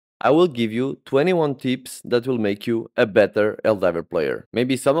I will give you 21 tips that will make you a better Helldiver player.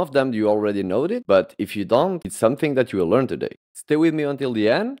 Maybe some of them you already know it, but if you don't, it's something that you will learn today. Stay with me until the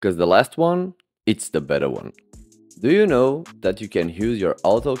end, because the last one, it's the better one. Do you know that you can use your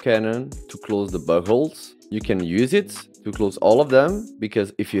autocannon to close the bug holes? You can use it to close all of them,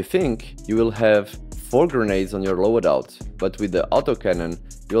 because if you think you will have 4 grenades on your loadout, but with the autocannon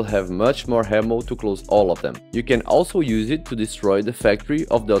you'll have much more ammo to close all of them. You can also use it to destroy the factory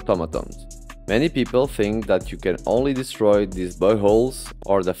of the automatons. Many people think that you can only destroy these bug holes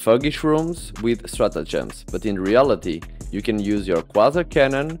or the fuggish rooms with stratagems, but in reality you can use your quasar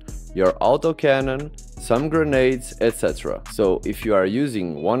cannon, your autocannon, some grenades, etc. So if you are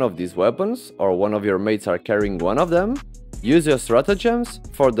using one of these weapons or one of your mates are carrying one of them, use your stratagems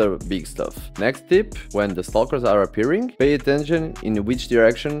for the big stuff. Next tip, when the stalkers are appearing, pay attention in which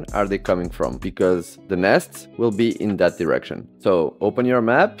direction are they coming from, because the nests will be in that direction. So open your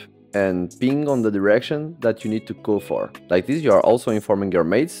map and ping on the direction that you need to go for. Like this, you are also informing your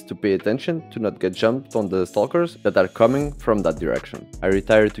mates to pay attention to not get jumped on the stalkers that are coming from that direction. I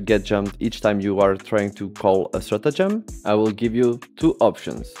retire to get jumped each time you are trying to call a stratagem. I will give you 2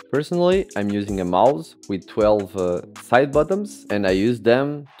 options. Personally, I'm using a mouse with 12 side buttons, and I use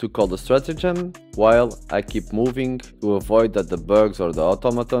them to call the stratagem while I keep moving to avoid that the bugs or the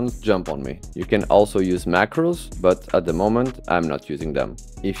automatons jump on me. You can also use macros, but at the moment I'm not using them.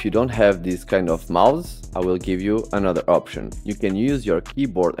 If you don't have this kind of mouse, I will give you another option. You can use your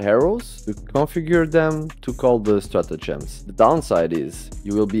keyboard arrows to configure them to call the stratagems. The downside is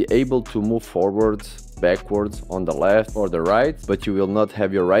you will be able to move forwards, backwards, on the left or the right, but you will not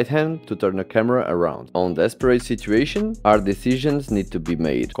have your right hand to turn the camera around. On desperate situation, hard decisions need to be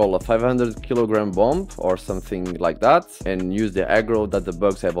made. Call a 500 kilogram bomb or something like that and use the aggro that the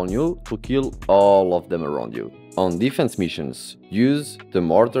bugs have on you to kill all of them around you. On defense missions, use the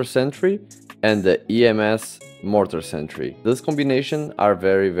mortar sentry and the EMS mortar sentry. Those combinations are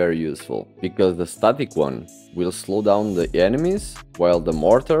very useful, because the static one will slow down the enemies while the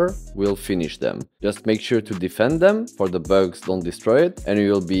mortar will finish them. Just make sure to defend them for the bugs don't destroy it, and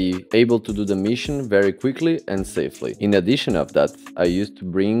you will be able to do the mission very quickly and safely. In addition of that, I used to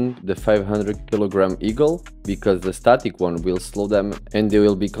bring the 500 kilogram eagle, because the static one will slow them and they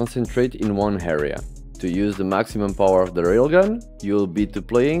will be concentrated in one area. To use the maximum power of the railgun, you'll be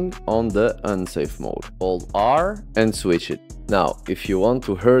playing on the unsafe mode. Hold R and switch it. Now, if you want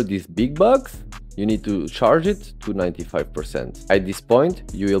to hurt these big bugs, you need to charge it to 95%. At this point,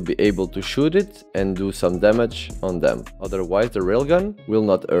 you will be able to shoot it and do some damage on them. Otherwise, the railgun will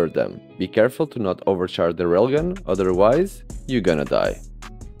not hurt them. Be careful to not overcharge the railgun, otherwise you're gonna die.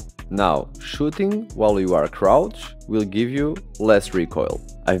 Now, shooting while you are crouched will give you less recoil.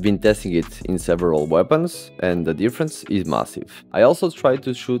 I've been testing it in several weapons and the difference is massive. I also try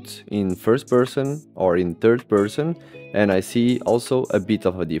to shoot in first person or in third person, and I see also a bit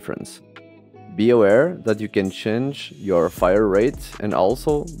of a difference. Be aware that you can change your fire rate and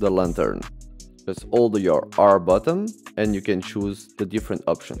also the lantern. Just hold your R button and you can choose the different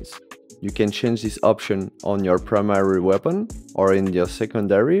options. You can change this option on your primary weapon or in your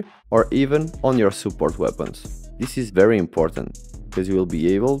secondary or even on your support weapons. This is very important because you will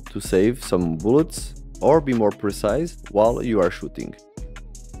be able to save some bullets or be more precise while you are shooting.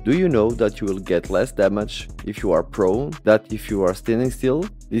 Do you know that you will get less damage if you are prone than if you are standing still?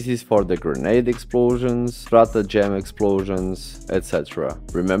 This is for the grenade explosions, stratagem explosions, etc.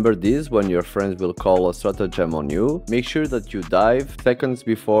 Remember this when your friends will call a stratagem on you. Make sure that you dive seconds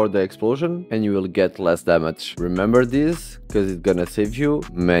before the explosion and you will get less damage. Remember this because it's gonna save you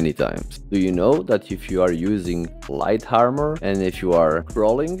many times. Do you know that if you are using light armor and if you are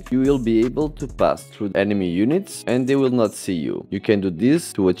crawling, you will be able to pass through enemy units and they will not see you. You can do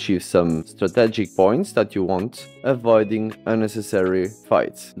this to achieve some strategic points that you want, avoiding unnecessary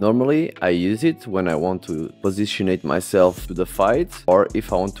fights. Normally I use it when I want to positionate myself to the fight or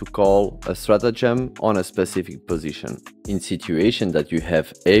if I want to call a stratagem on a specific position. In situations that you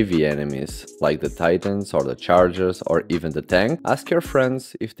have heavy enemies like the titans or the chargers or even the tank, ask your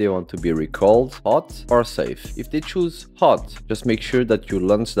friends if they want to be recalled hot or safe. If they choose hot, just make sure that you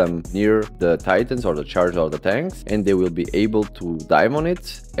launch them near the titans or the charger or the tanks and they will be able to dive on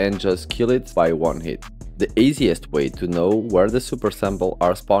it and just kill it by one hit. The easiest way to know where the super sample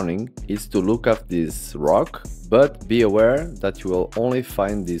are spawning is to look at this rock, but be aware that you will only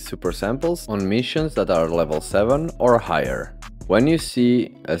find these super samples on missions that are level 7 or higher. When you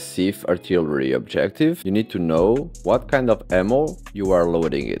see a Sith artillery objective, you need to know what kind of ammo you are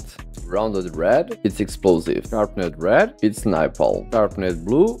loading it. Rounded red, it's explosive. Sharpened red, it's napalm. Sharpened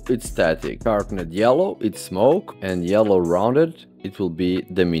blue, it's static. Sharpened yellow, it's smoke. And yellow rounded, it will be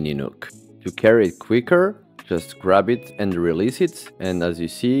the mini nuke. To carry it quicker, just grab it and release it, and as you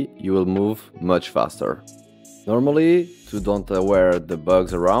see, you will move much faster. Normally, to don't aware the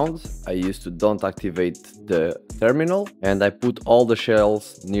bugs around, I used to don't activate the terminal and I put all the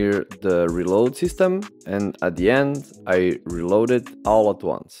shells near the reload system, and at the end I reloaded all at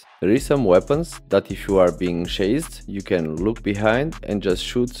once. There is some weapons that if you are being chased, you can look behind and just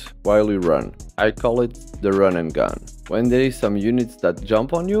shoot while you run. I call it the run and gun. When there is some units that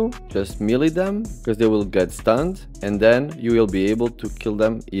jump on you, just melee them because they will get stunned, and then you will be able to kill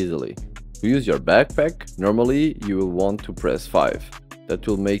them easily. To use your backpack, normally you will want to press 5. That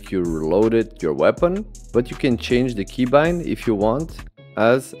will make you reload your weapon, but you can change the keybind if you want,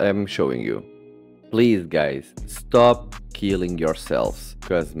 as I'm showing you. Please guys, stop killing yourselves,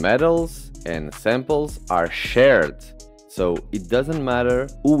 because medals and samples are shared. So it doesn't matter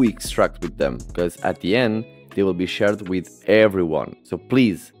who we extract with them, because at the end, they will be shared with everyone. So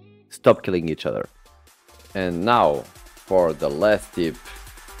please, stop killing each other. And now, for the last tip.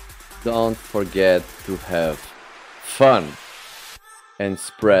 Don't forget to have fun and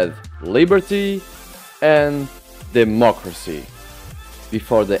spread liberty and democracy.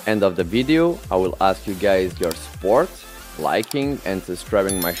 Before the end of the video, I will ask you guys your support, liking and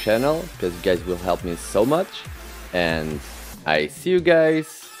subscribing my channel, because you guys will help me so much. And I see you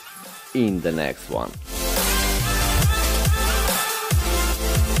guys in the next one.